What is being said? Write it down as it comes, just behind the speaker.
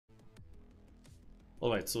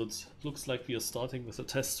Alright, so it looks like we are starting with a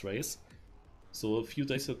test race. So a few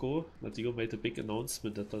days ago, Nadeo made a big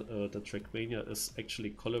announcement that Trackmania is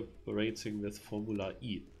actually collaborating with Formula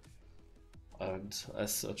E. And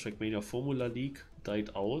as Trackmania Formula League died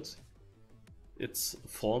out, its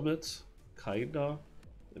format, kinda,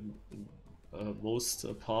 in most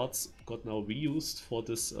parts, got now reused for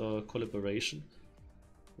this collaboration.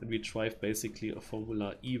 And we drive basically a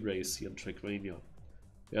Formula E race here in Trackmania.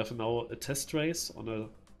 We have now a test race on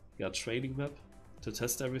a training map to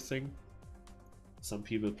test everything. Some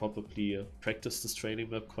people probably practice this training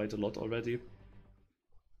map quite a lot already.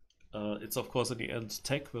 It's of course in the end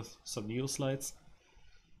tech with some Neo slides.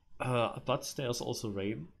 But there's also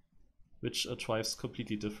rain, which drives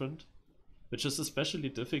completely different. Which is especially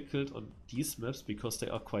difficult on these maps because they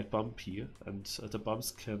are quite bumpy and the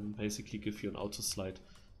bumps can basically give you an auto slide.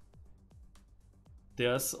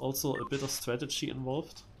 There's also a bit of strategy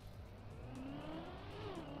involved,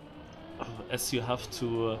 as you have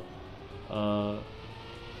to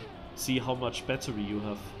see how much battery you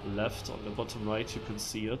have left. On the bottom right you can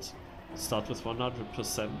see it. Start with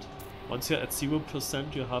 100%. Once you're at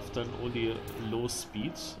 0% you have then only low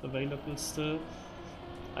speed available still.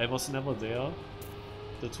 I was never there.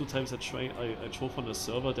 The two times I drove on a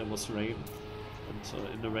server there was rain.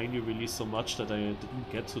 And in the rain you release so much that I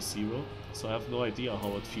didn't get to 0, so I have no idea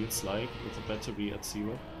how it feels like with the battery at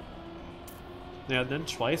 0. Yeah, then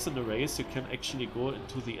twice in the race you can actually go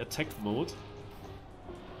into the attack mode.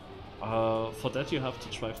 For that you have to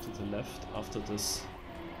drive to the left after this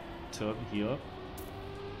turn here.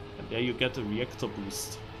 And there you get a reactor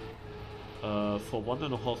boost for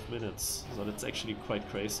 1.5 minutes, so that's actually quite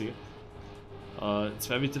crazy. It's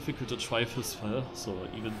very difficult to drive as well, so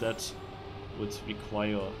even that would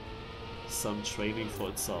require some training for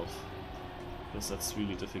itself, because that's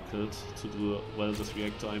really difficult to do well with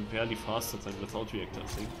reactor. I'm barely faster than without reactor, I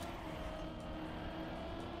think.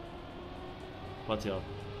 But yeah.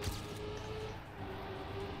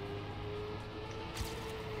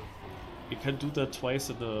 You can do that twice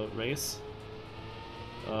in a race.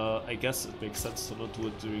 I guess it makes sense to not do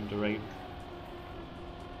it during the rain.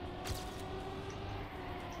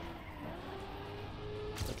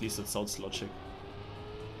 At least it sounds logic.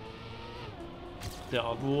 There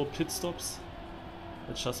are no pit stops.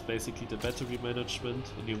 It's just basically the battery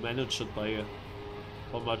management, and you manage it by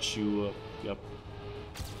how much you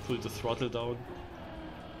pull the throttle down.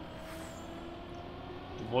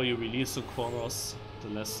 The more you release in corners, the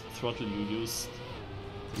less throttle you use,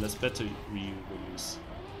 the less battery you will use.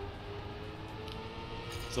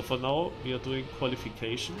 So for now we are doing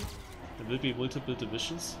qualification. There will be multiple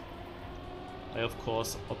divisions. I of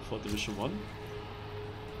course opt for Division 1.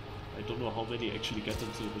 I don't know how many actually get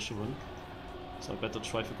into Division 1, so I better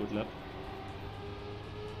drive a good lap.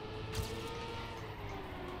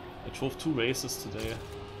 I drove 2 races today,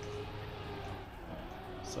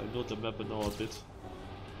 so I know the map now a bit,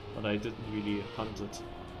 but I didn't really hunt it.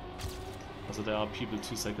 Also there are people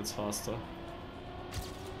 2 seconds faster.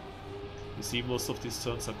 You see, most of these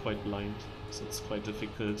turns are quite blind, so it's quite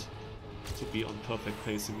difficult to be on perfect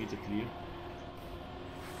pace immediately.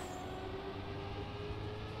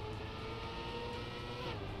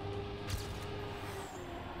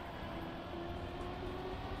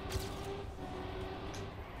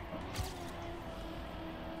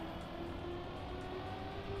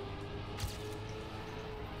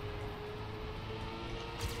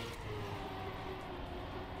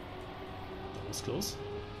 That was close.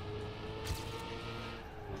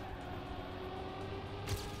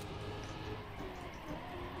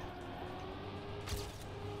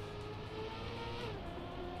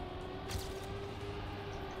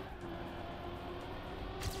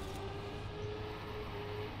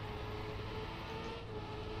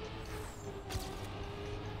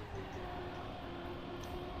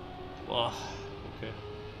 Oh, okay.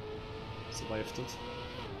 Survived it.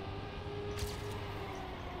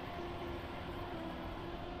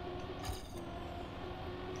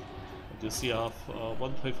 And you see I have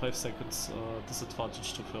 1.5 seconds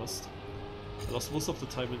disadvantage to first. I lost most of the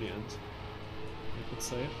time in the end, I could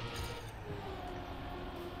say.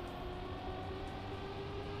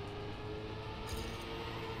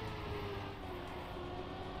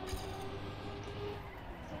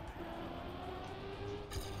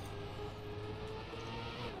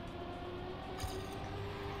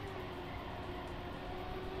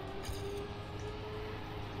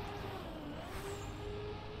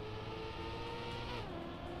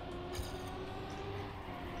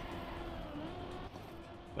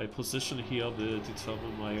 My position here will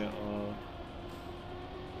determine my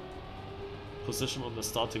position on the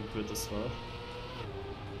starting grid as well.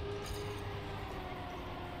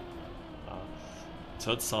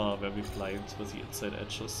 turns are very blind with the inside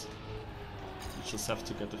edges. You just have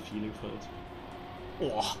to get a feeling for it.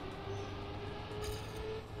 Oh!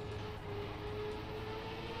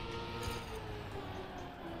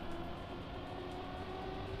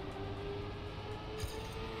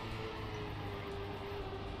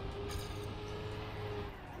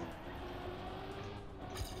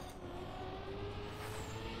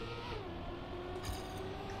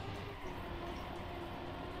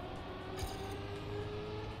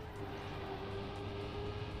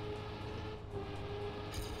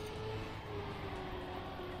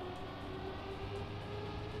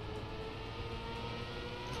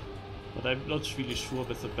 But I'm not really sure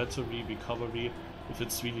with the battery recovery if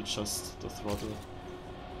it's really just the throttle.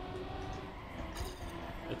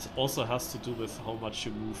 It also has to do with how much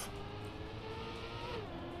you move.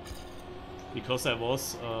 Because I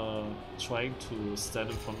was trying to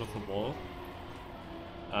stand in front of a wall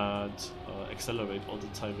and accelerate all the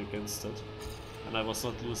time against it, and I was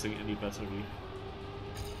not losing any battery.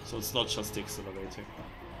 So it's not just accelerating,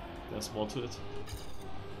 there's more to it.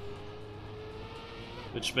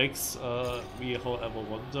 Which makes me, however,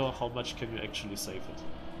 wonder how much can you actually save it.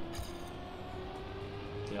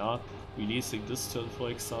 Yeah, releasing this turn, for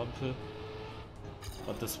example.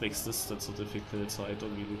 But this makes this turn so difficult, so I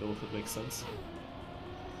don't really know if it makes sense.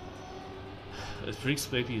 It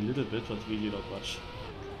brings maybe a little bit, but really not much.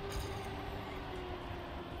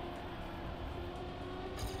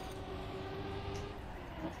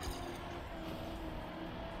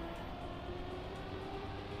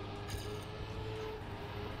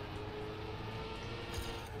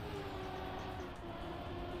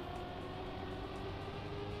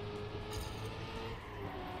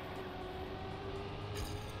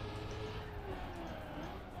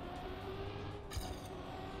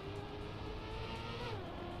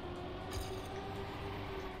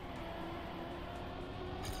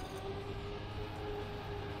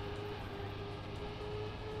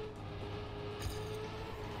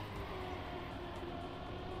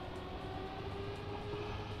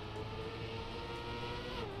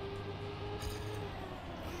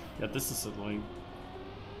 Yeah, this is annoying.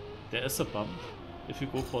 There is a bump. If you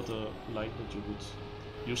go for the line that you would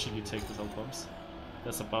usually take without bumps,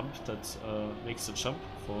 there's a bump that makes a jump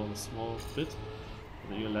for a small bit,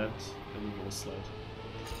 and then you land in a nose slide.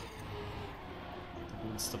 That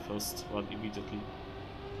ruins the first run immediately.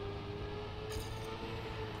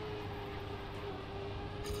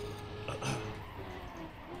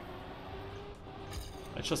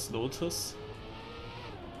 I just noticed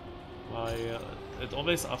it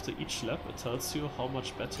always after each lap it tells you how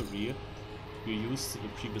much battery you used in the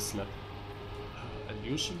previous lap. And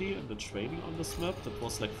usually in the training on this map that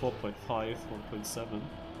was like 4.5, 4.7, and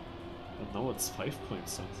now it's 5 point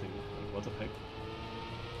something. Like, what the heck?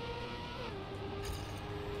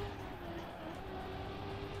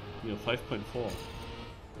 Yeah, 5.4.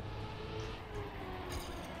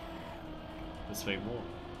 That's way more.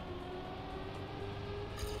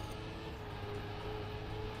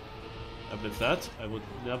 And with that, I would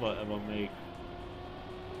never ever make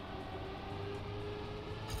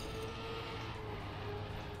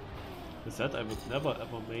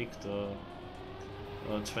the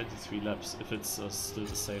 23 laps if it's still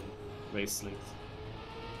the same race length.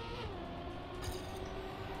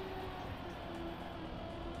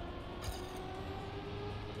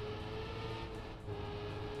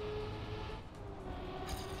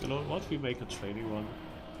 You know what? We make a training run.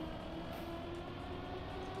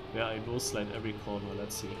 Yeah, I no slide every corner,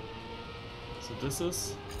 let's see. So this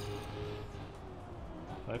is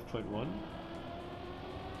 5.1.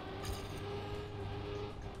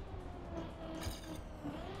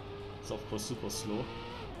 It's of course super slow.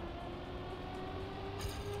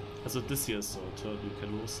 Also this here is so a turn you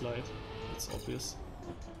can no slide, it's obvious.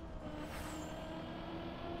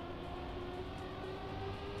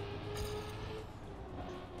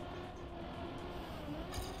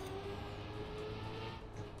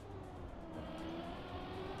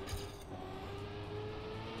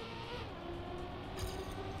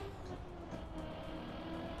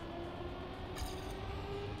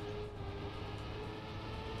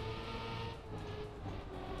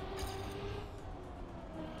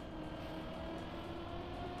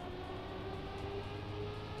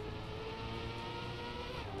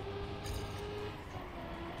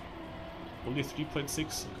 Only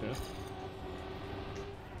 3.6, okay.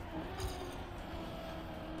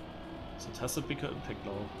 So it has a bigger impact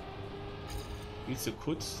now. Means you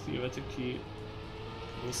could theoretically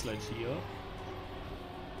no slide here.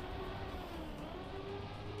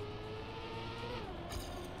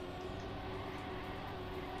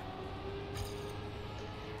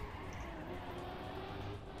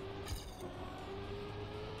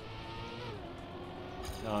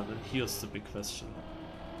 Yeah, then here's the big question.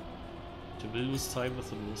 You will lose time with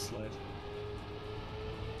the low slide.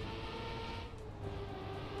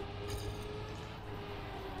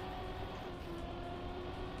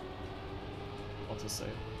 What to say?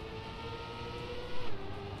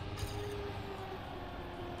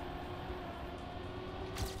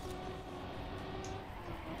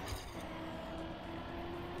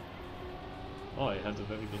 Oh, I had a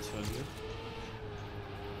very good turn here.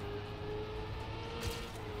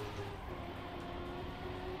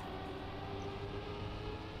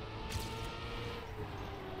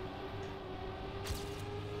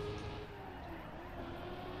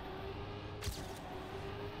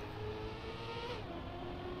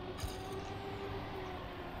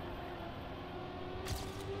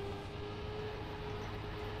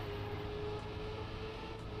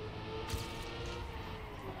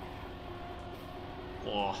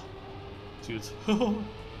 Oh, dude. That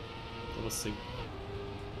was sick.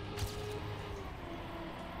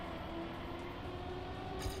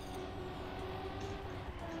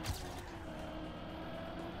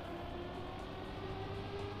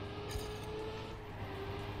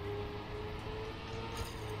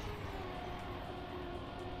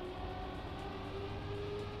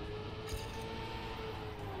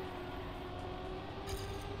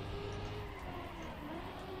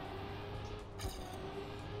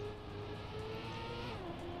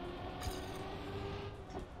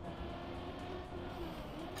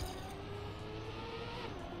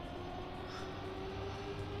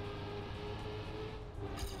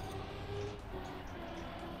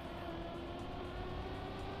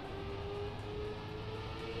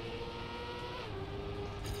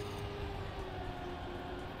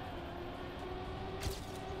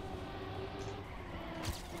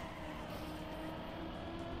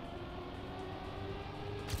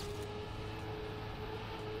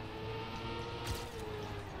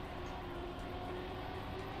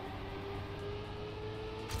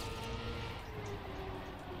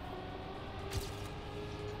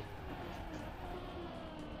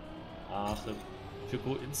 Ah, if you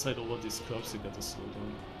go inside over these curves, you get a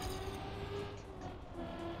slowdown.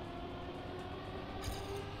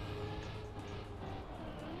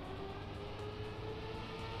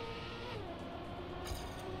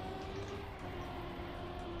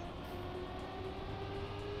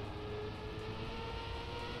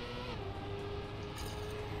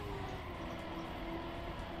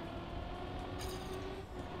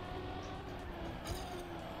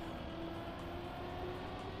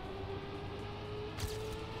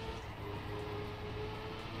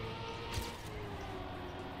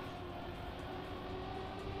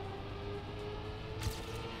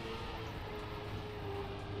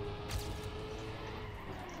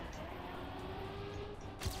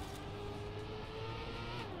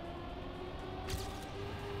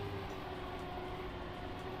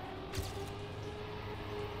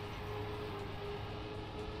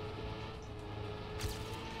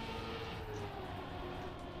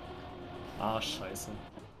 Ah, scheiße.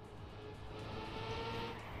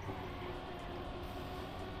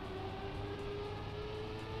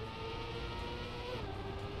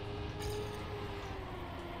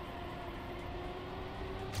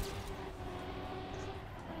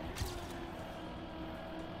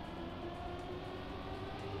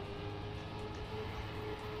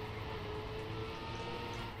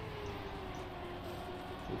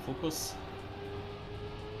 Full focus.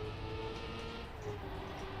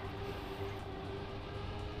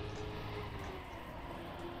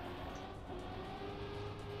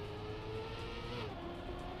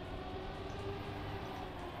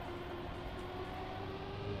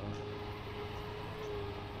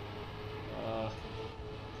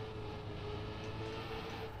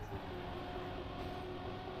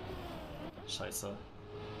 Scheiße.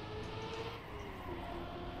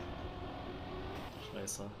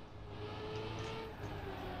 Scheiße.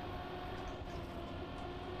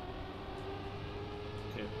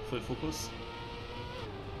 Okay, Full Focus.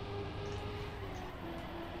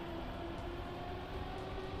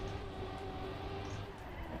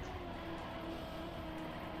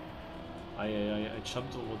 I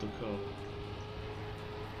jumped over the curb.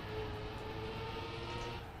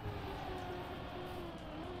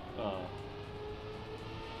 Ah.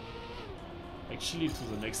 Actually, to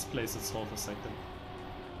the next place it's half a second.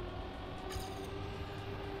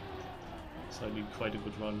 So I need quite a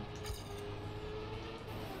good run.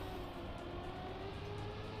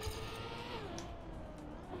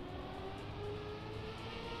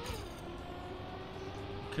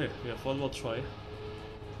 Okay, we have one more try.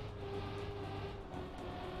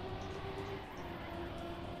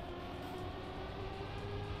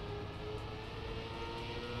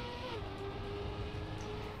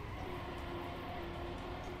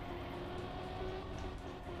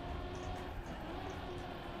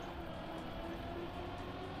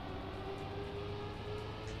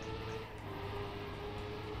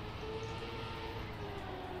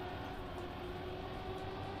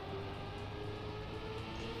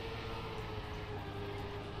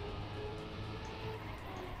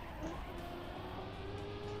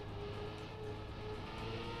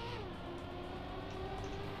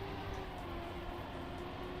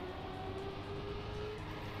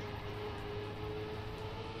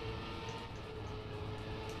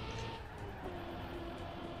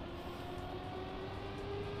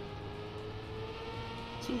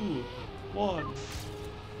 2, 1.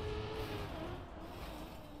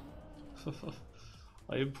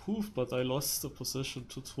 I improved, but I lost the position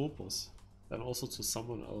to Topos and also to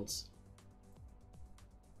someone else.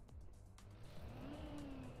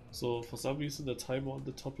 So for some reason the timer on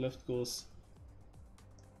the top left goes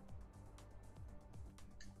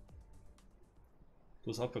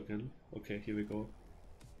up again. Okay, here we go.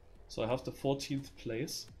 So I have the 14th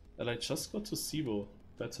place and I just got to 0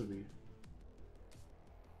 battery.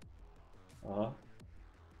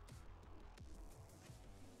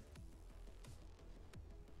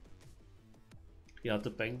 Yeah,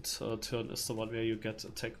 the banked turn is the one where you get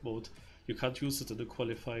attack mode. You can't use it in the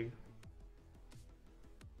qualifying.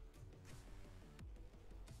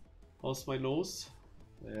 How's my nose?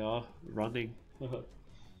 Yeah, running.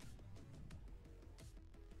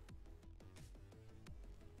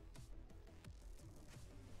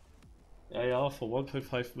 Yeah, for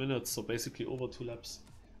 1.5 minutes, so basically over 2 laps.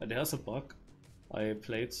 And there's a bug. I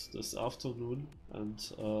played this afternoon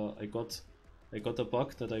and I got a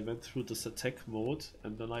bug that I went through this attack mode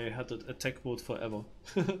and then I had an attack mode forever.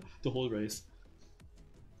 The whole race.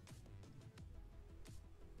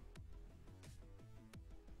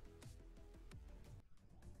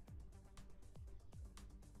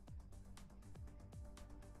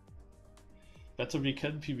 Battery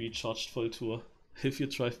can be recharged full tour if you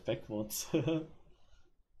drive backwards.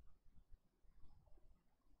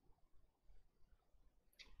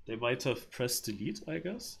 They might have pressed delete, I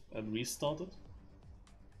guess, and restarted.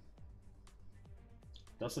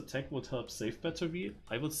 Does attack mode help save battery?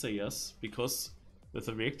 I would say yes, because with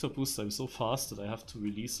the reactor boost I'm so fast that I have to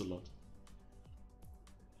release a lot.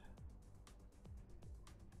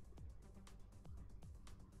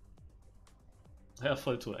 Yeah,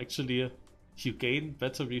 full tour. Actually, you gain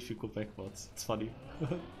battery if you go backwards. It's funny.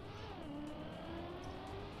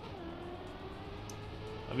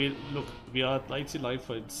 I mean, look, we are at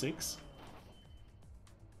 99.6.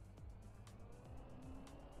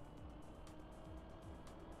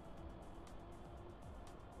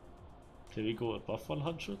 Can we go above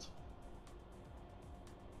 100?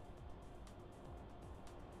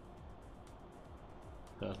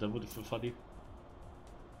 Yeah, that would have been funny.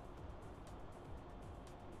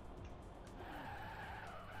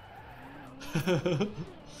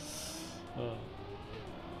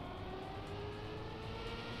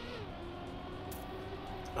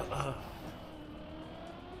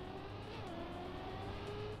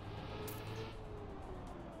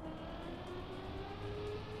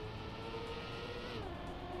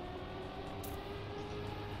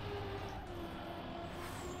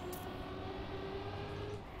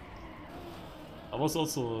 I was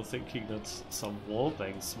also thinking that some wall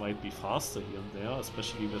banks might be faster here and there,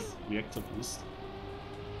 especially with reactor boost.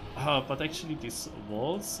 But actually these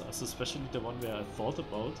walls, especially the one where I thought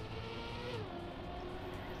about,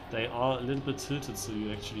 they are a little bit tilted, so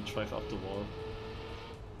you actually drive up the wall.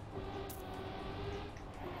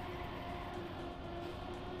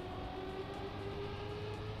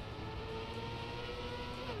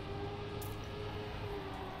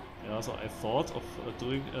 Yeah, so I thought of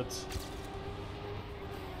doing it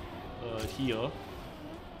here.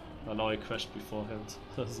 And now I crashed beforehand,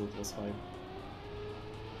 so it was fine.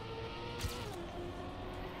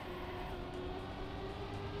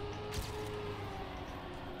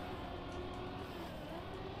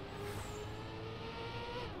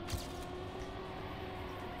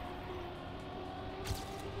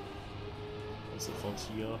 Also thought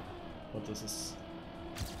here, but this is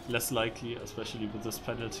less likely, especially with this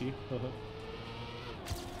penalty.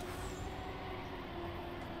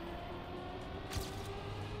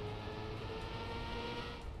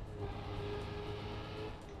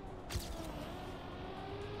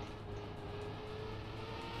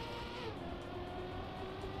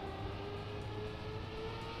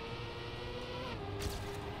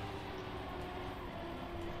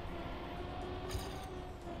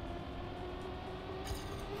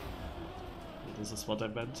 This is what I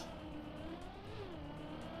meant.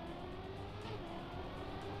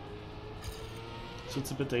 So it's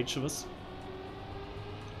a bit dangerous.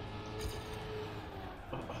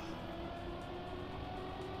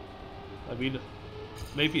 I mean,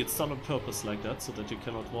 maybe it's done on purpose like that, so that you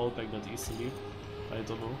cannot wallbang that easily. I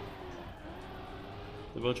don't know.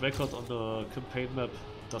 The world record on the campaign map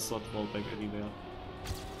does not wallbang anywhere.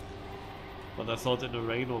 But I thought in a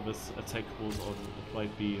Rhino with attack mode on, it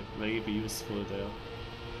might be maybe useful there,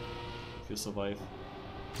 if you survive.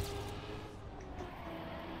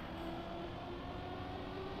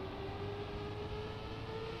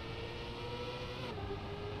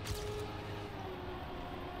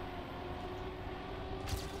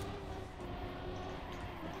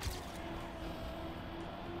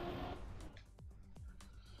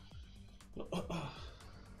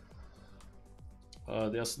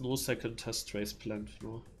 there's no second test race planned,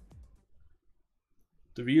 no.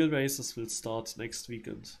 The real races will start next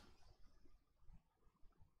weekend.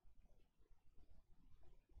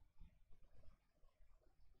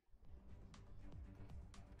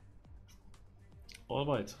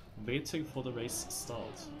 Alright, waiting for the race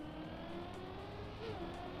start.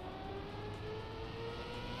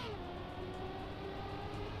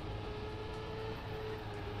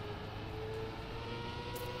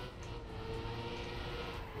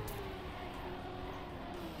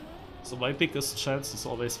 So my biggest chance is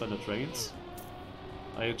always when it rains.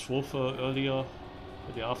 I drove earlier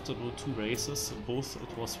in the afternoon 2 races, in both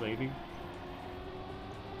it was raining.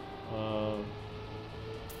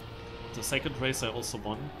 The second race I also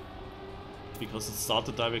won, because it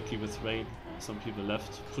started directly with rain. Some people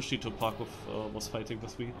left. Pushito Parkov was fighting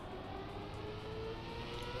with me.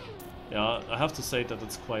 Yeah, I have to say that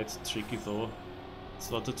it's quite tricky though.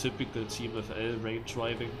 It's not the typical TMFL rain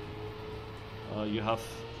driving. You have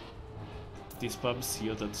these bumps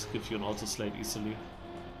here that give you an auto slide easily.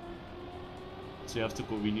 So you have to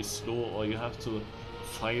go really slow, or you have to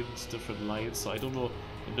find different lines. So I don't know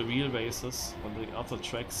in the real races on the other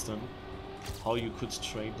tracks then how you could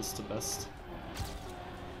train this the best.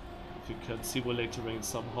 If you can simulate the rain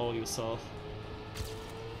somehow yourself.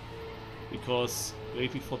 Because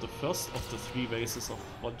maybe for the first of the 3 races of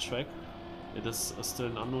one track it is still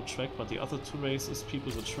an unknown track, but the other 2 races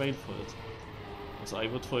people will train for it. So I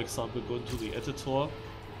would, for example, go into the editor,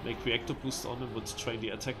 make reactor boost on, and would train the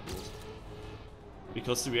attack mode.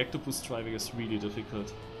 Because the reactor boost driving is really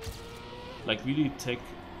difficult. Like really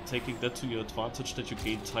taking that to your advantage that you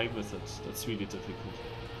gain time with it. That's really difficult.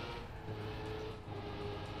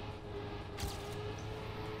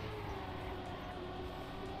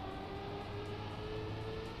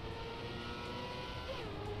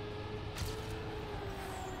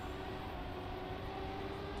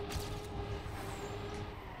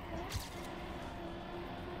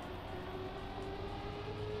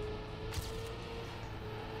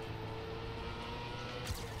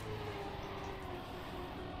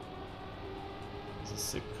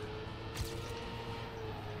 Sick.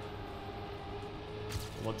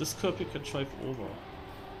 But this curb you can drive over,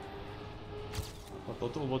 but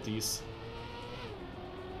not over these.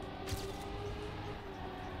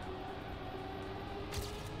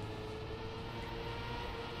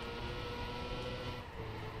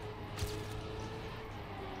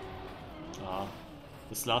 Ah,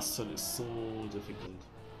 this last turn is so difficult.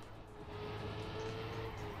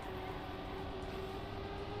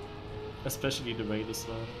 Especially in the rain as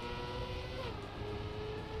well.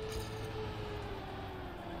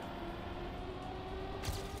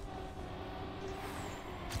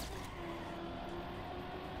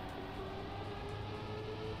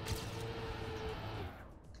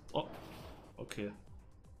 Oh, okay.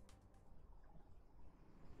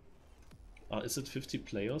 Is it 50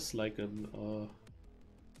 players like an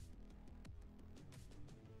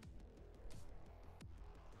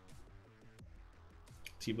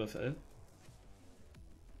TMFL?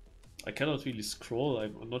 I cannot really scroll.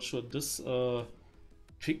 I'm not sure. This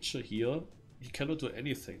picture here, you cannot do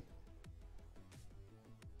anything.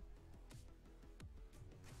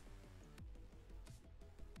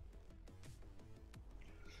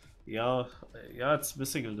 Yeah, it's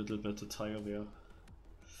missing a little bit the tire wear.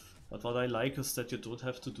 But what I like is that you don't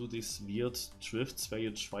have to do these weird drifts where you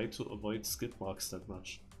try to avoid skid marks that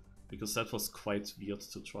much. Because that was quite weird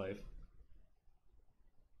to drive.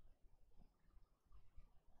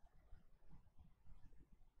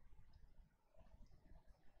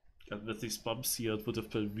 And with these bumps here it would have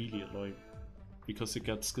been really annoying. Because you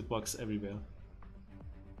get skid marks everywhere.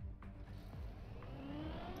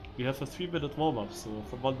 We have a 3-minute warm-up, so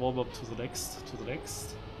from one warm-up to the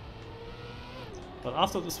next, But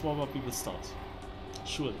after this warm-up we will start.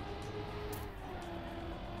 Surely.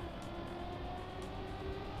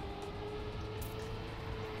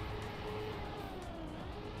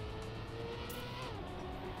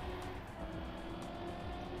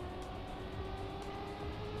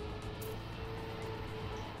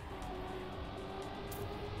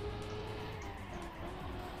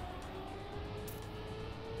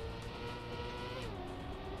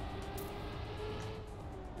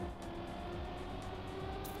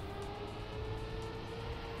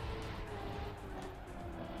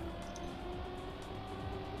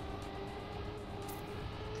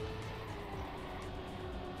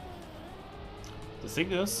 The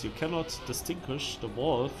thing is, you cannot distinguish the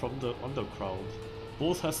wall from the underground.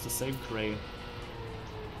 Both has the same gray in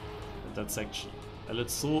that section, and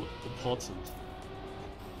it's so important.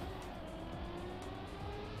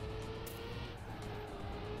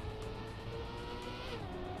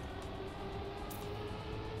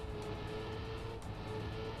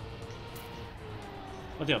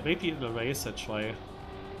 But yeah, maybe in a race I try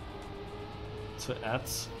to add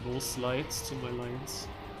no slides to my lines,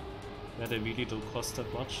 where they really don't cost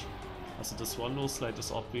that much. Also this one no slide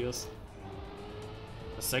is obvious.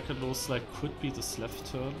 A second no slide could be this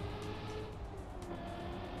left turn,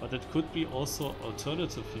 but it could be also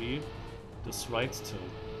alternatively this right turn.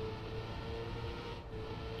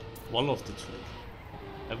 One of the two.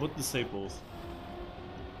 I wouldn't say both.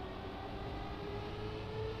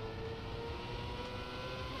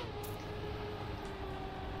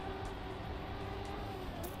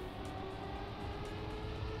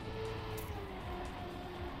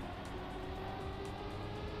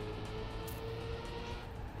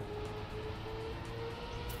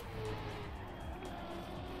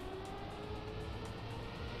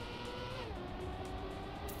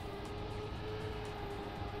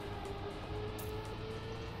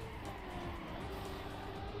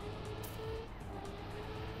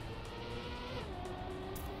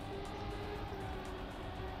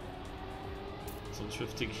 So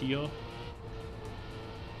drifting here, and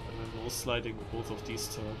then no sliding both of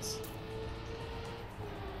these turns.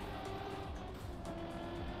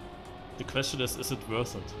 The question is it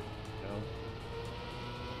worth it? Yeah.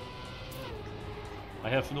 I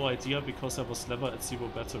have no idea because I was never at 0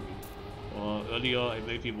 battery. Or earlier I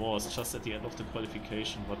maybe was, just at the end of the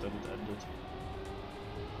qualification, but then it ended.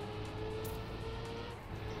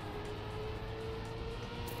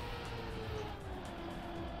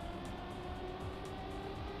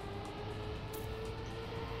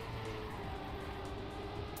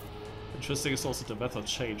 Interesting is also the method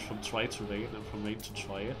change from try to rain and from rain to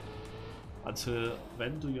try. Until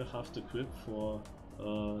when do you have the grip for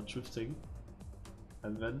drifting?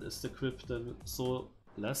 And when is the grip then so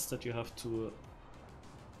less that you have to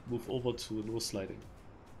move over to no sliding?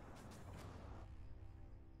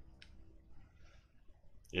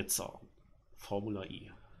 It's on Formula E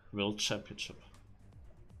World Championship.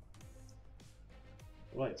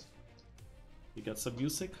 Right. You get some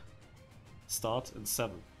music. Start in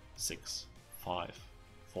 7, 6, 5,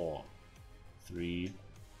 4, 3,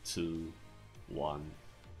 2, 1.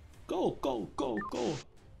 Go, go, go, go!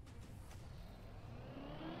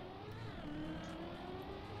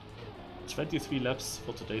 "23 laps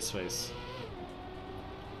for today's race."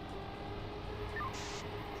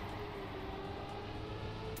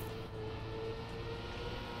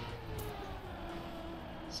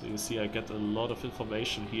 So you see I get a lot of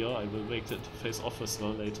information here. I will make the interface off as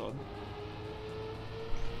well later on.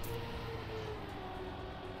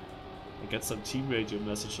 I get some team radio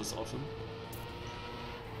messages often.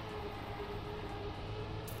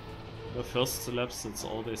 In the first laps it's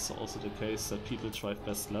always also the case that people drive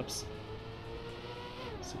best laps.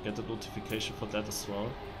 So get a notification for that as well.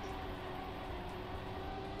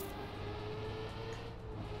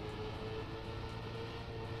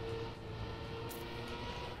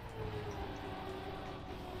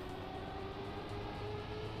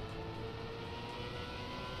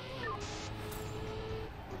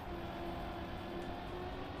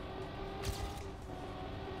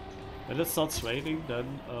 When it starts raining,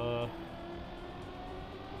 then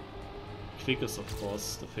Quick is of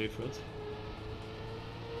course the favorite.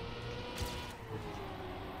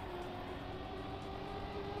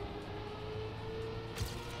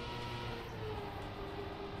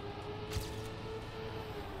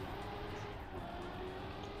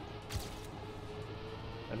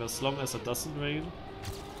 And as long as it doesn't rain,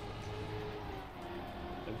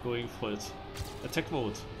 I'm going for it. Attack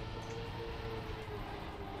mode.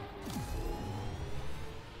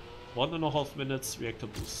 1.5 minutes reactor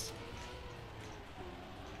boost.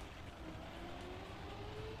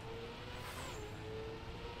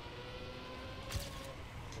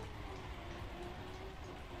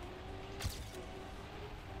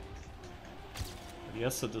 And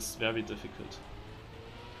yes, it is very difficult.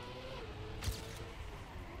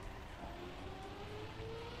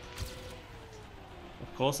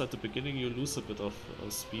 Of course, at the beginning you lose a bit of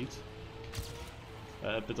speed,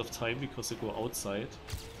 a bit of time because you go outside.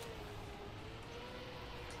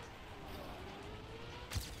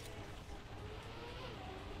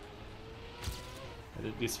 And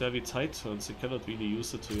in these very tight turns you cannot really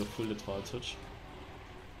use it to your full advantage.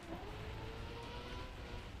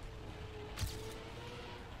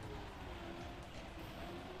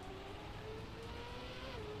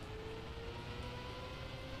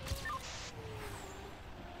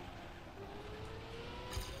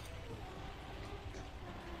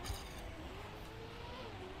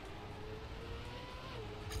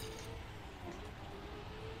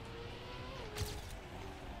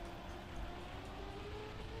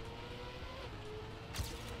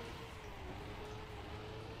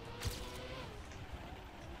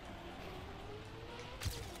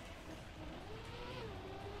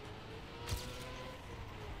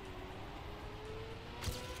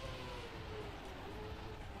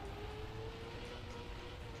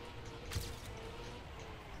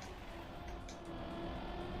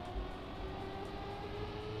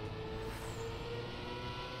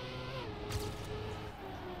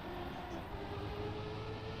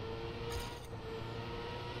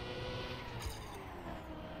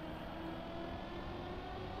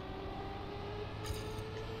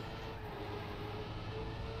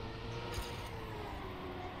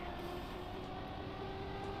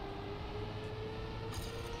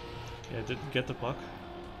 Okay, I didn't get the bug.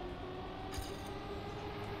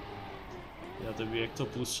 Yeah, the reactor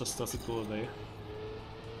boost just doesn't go away.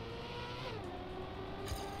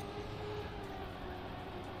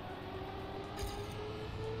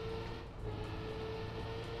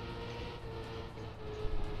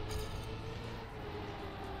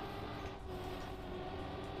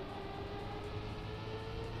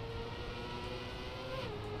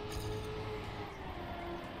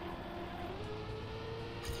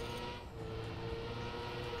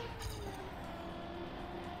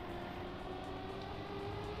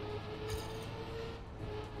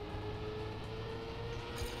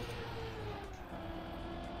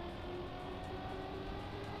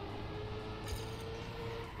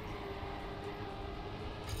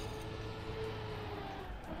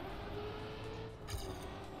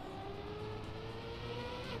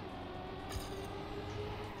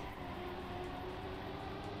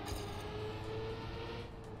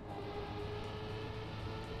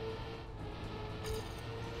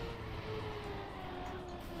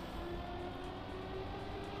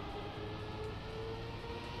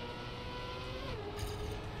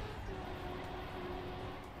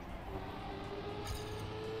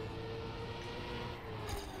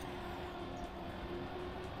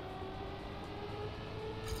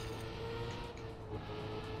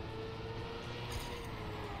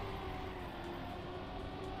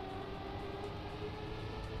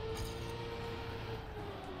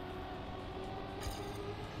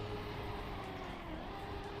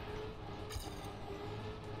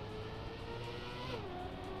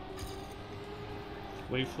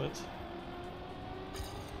 Wait for it.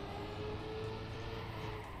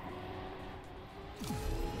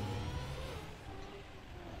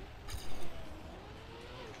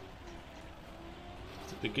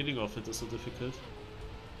 The beginning of it is so difficult.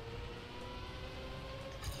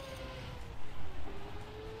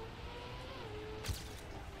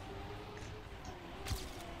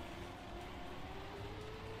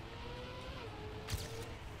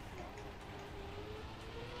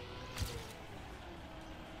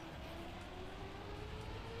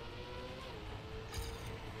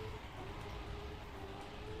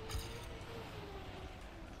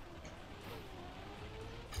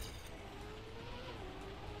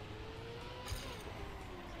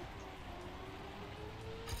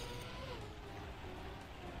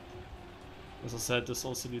 As I said, this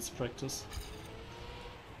also needs practice.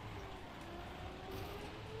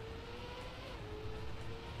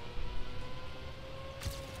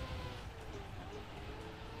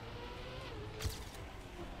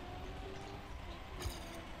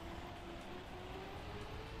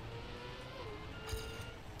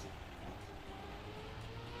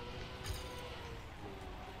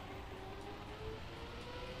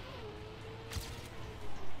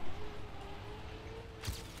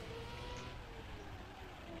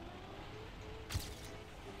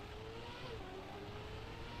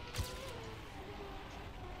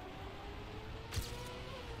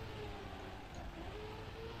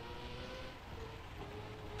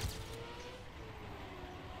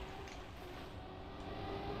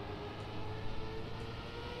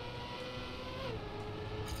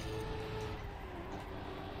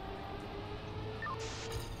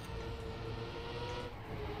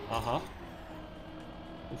 Aha.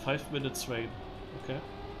 In 5 minutes rain. Okay.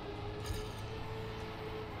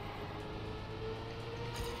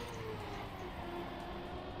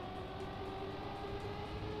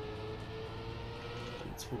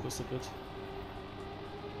 Let's focus a bit.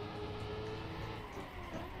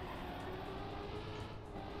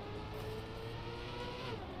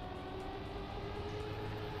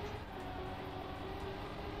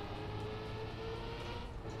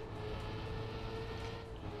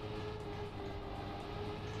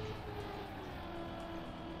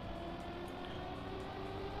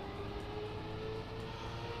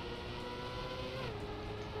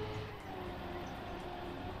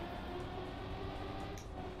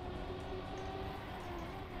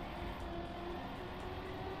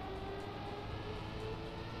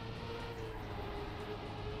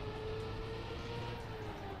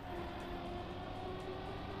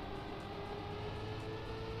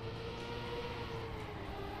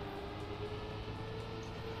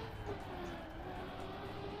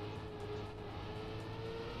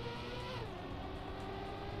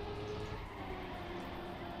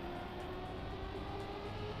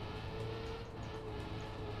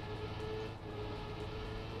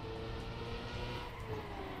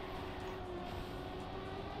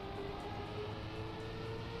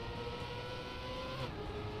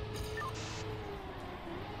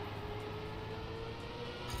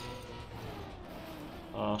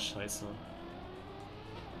 Ah, scheiße.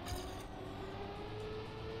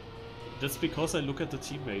 That's because I look at the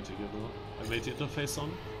teammate, you know. I made the interface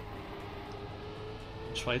on.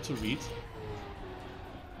 Try to read.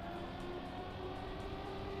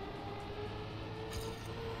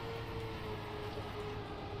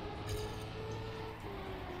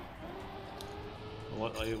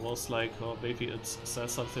 What I was like, oh, maybe it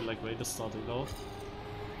says something like rain is starting now.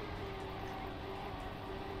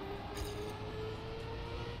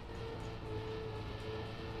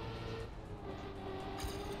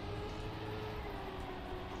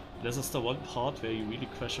 This is the one part where you really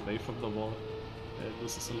crash away from the wall and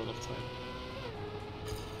loses a lot of time.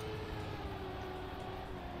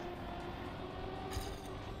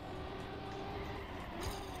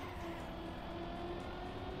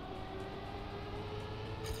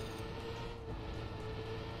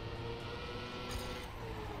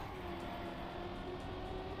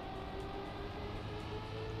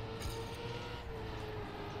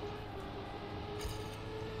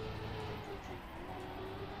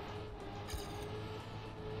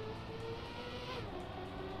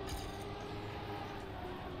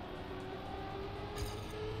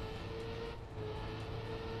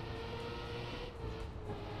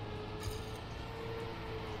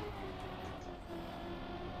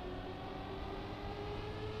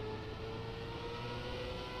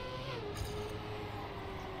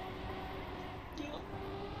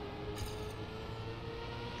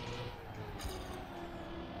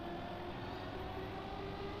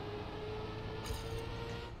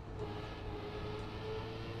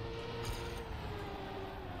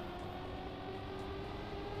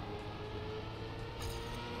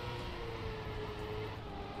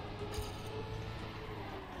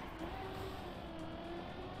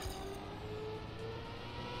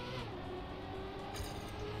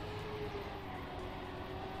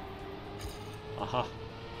 Aha.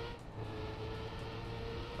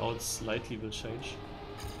 Now it slightly will change.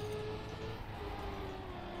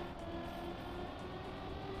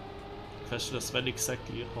 Question is when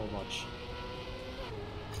exactly, how much.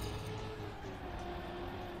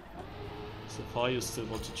 So far you still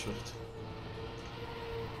want to drift.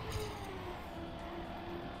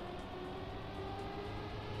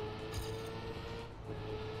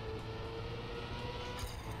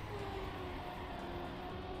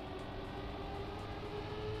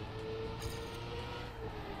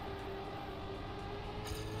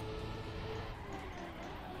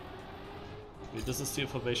 This is the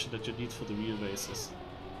information that you need for the real races.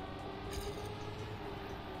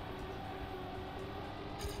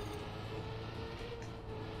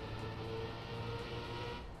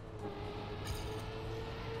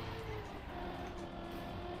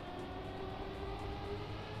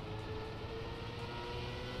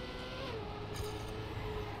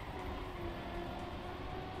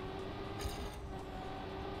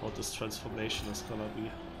 How this transformation is gonna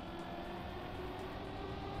be.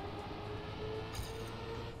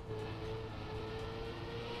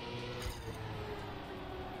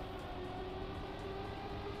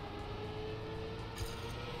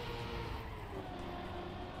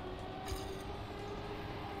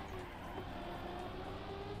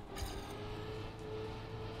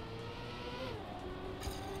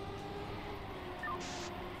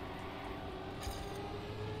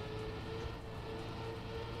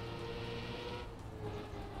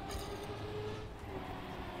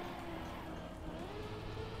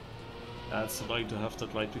 Yeah, it's annoying to have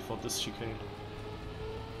that right before this chicane.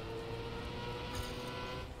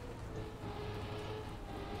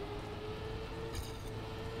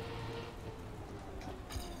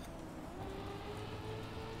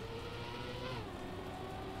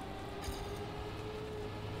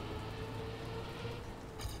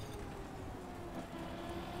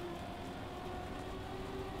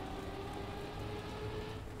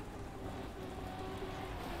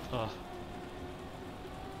 Ah.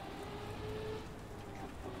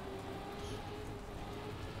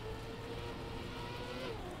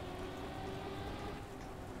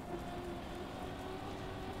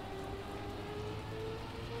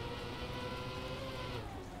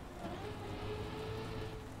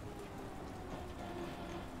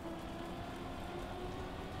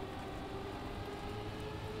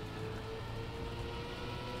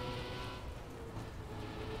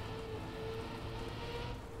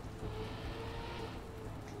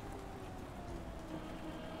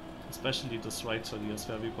 Especially this right turn here is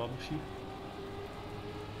very bumpy.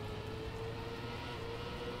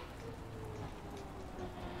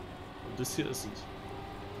 And this here isn't.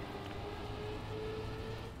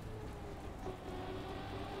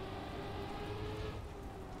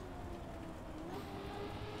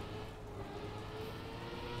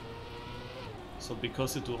 So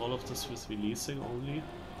because you do all of this with releasing only,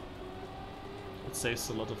 It saves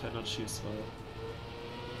a lot of energy as well.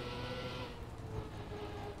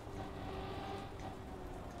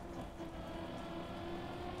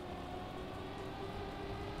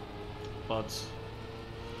 But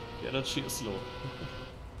the energy is low.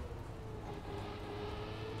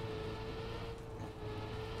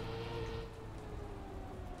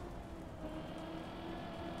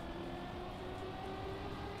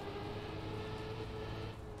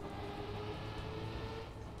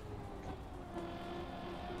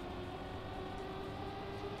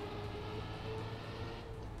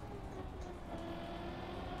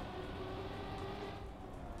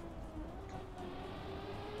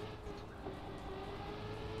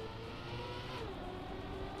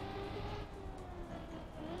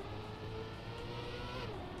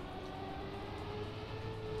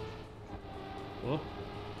 Oh.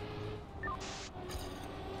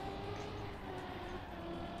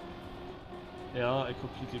 Yeah, I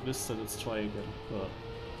completely missed it. Let's try again.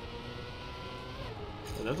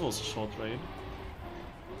 That was a short rain.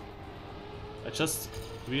 I just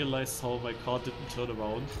realized how my car didn't turn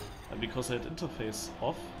around, and because I had interface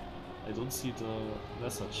off, I don't see the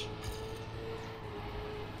message.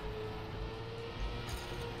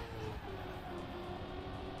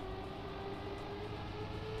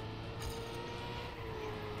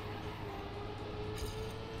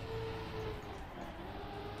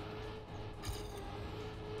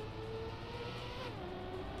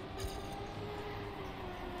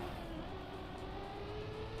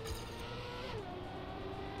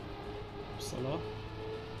 Upsala.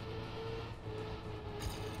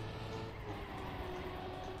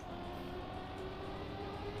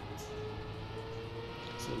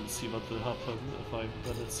 So let's see what will happen if I'm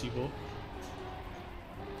then at zero.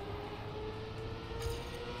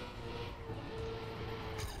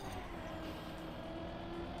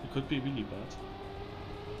 It could be really bad.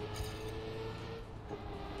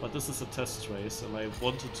 But this is a test race and I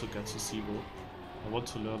wanted to get to zero. I want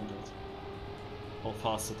to learn that. How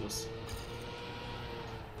fast it is.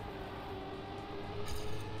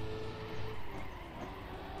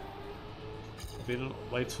 I mean,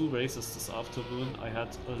 my 2 races this afternoon I had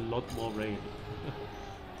a lot more rain.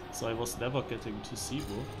 So I was never getting to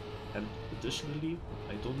zero. And additionally,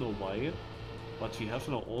 I don't know why, but we have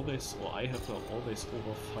now always, or I have now always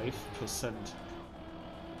over 5%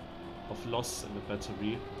 of loss in the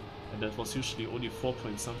battery, and that was usually only 4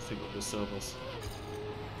 point something on the servers.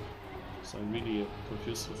 So I'm really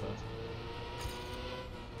confused with that.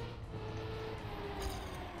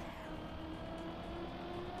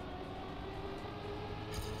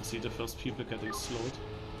 I see the first people getting slowed.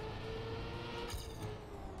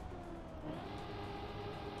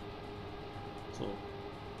 So,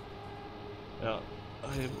 yeah,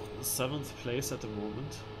 I'm 7th place at the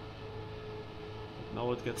moment. But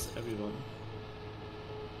now it gets everyone.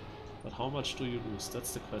 But how much do you lose?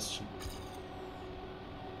 That's the question.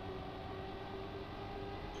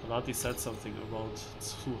 Kalati said something around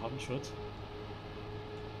 200.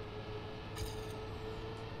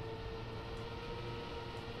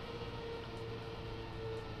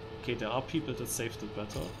 Okay, there are people that saved it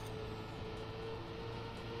better.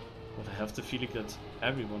 But I have the feeling that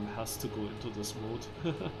everyone has to go into this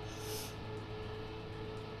mode.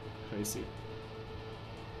 Crazy.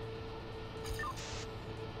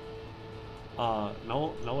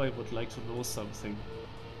 Now I would like to know something.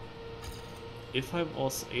 If I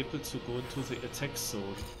was able to go into the attack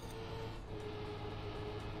zone,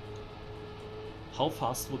 how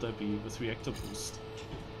fast would I be with reactor boost?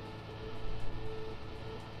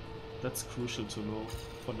 That's crucial to know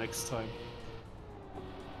for next time.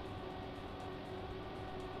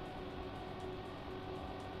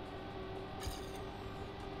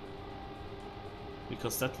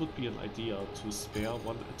 Because that would be an idea to spare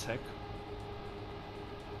 1 attack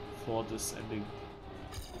for this ending.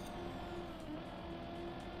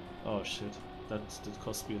 Oh shit, that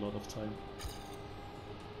cost me a lot of time.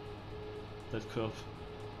 That curve.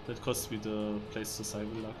 That cost me the place to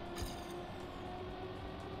Simon luck.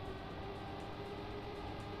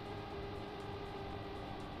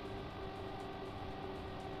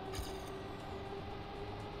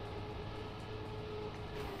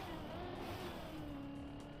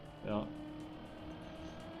 Yeah.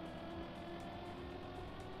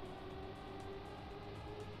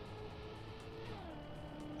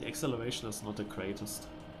 The acceleration is not the greatest.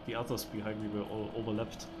 The others behind me were all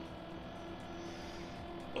overlapped.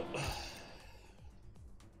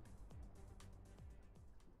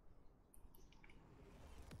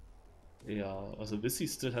 Yeah, also Vissy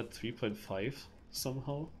still had 3.5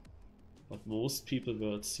 somehow, but most people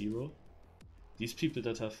were at 0. These people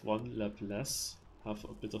that have 1 lap less have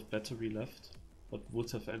a bit of battery left. but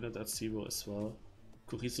would have ended at 0 as well.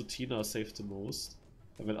 Kurisotina saved the most.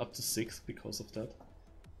 I went up to 6th because of that.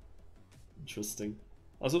 Interesting.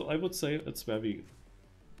 Also, I would say it's very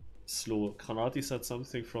slow. Granati said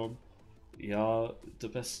something from, yeah, the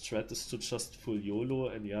best strat is to just full YOLO,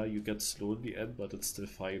 and yeah, you get slow in the end, but it's still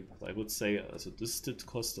fine. I would say, also, this did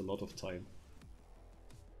cost a lot of time.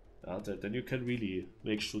 Then you can really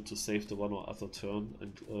make sure to save the one or other turn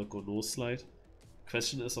and go no slide.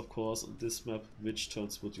 Question is, of course, on this map, which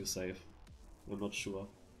turns would you save? We're not sure.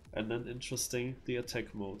 And then interesting, the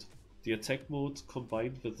attack mode. The attack mode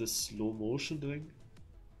combined with this slow motion doing,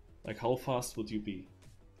 like how fast would you be?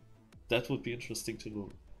 That would be interesting to know.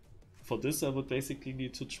 For this I would basically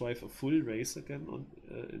need to drive a full race again on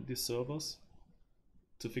in the servers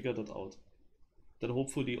to figure that out. Then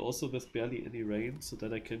hopefully also with barely any rain, so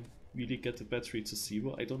that I can really get the battery to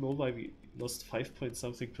 0. I don't know why we lost 5 point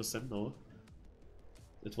something% now.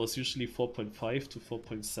 It was usually 4.5 to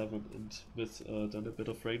 4.7, and with then a bit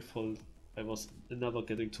of rainfall I was never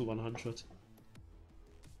getting to 100.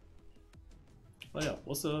 But yeah,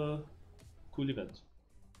 was a cool event.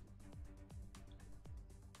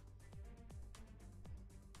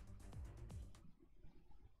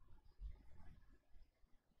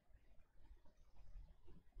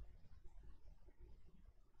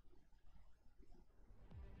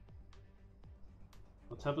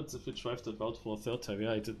 What happens if you drive the route for a third time?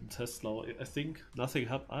 Yeah, I didn't test now. I think nothing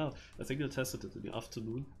happened. I think I tested it in the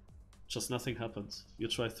afternoon. Just nothing happens. You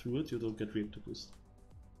drive through it, you don't get reactor boost.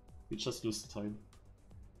 You just lose the time.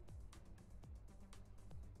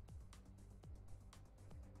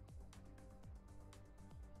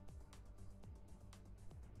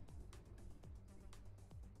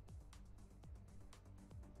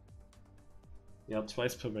 Yeah,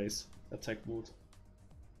 twice per race. Attack mode.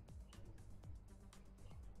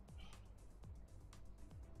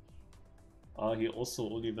 He also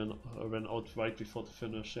only ran out right before the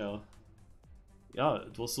finish, yeah. Yeah,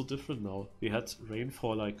 it was so different now. We had rain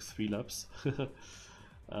for like 3 laps.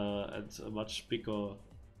 And a much bigger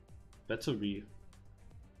battery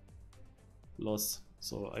loss.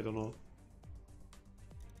 So I don't know.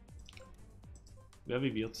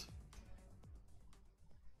 Very weird.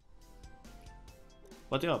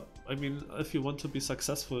 But yeah, I mean, if you want to be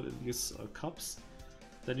successful in these cups,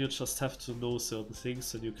 then you just have to know certain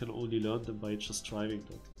things, and you can only learn them by just driving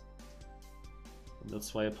them. And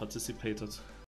that's why I participated.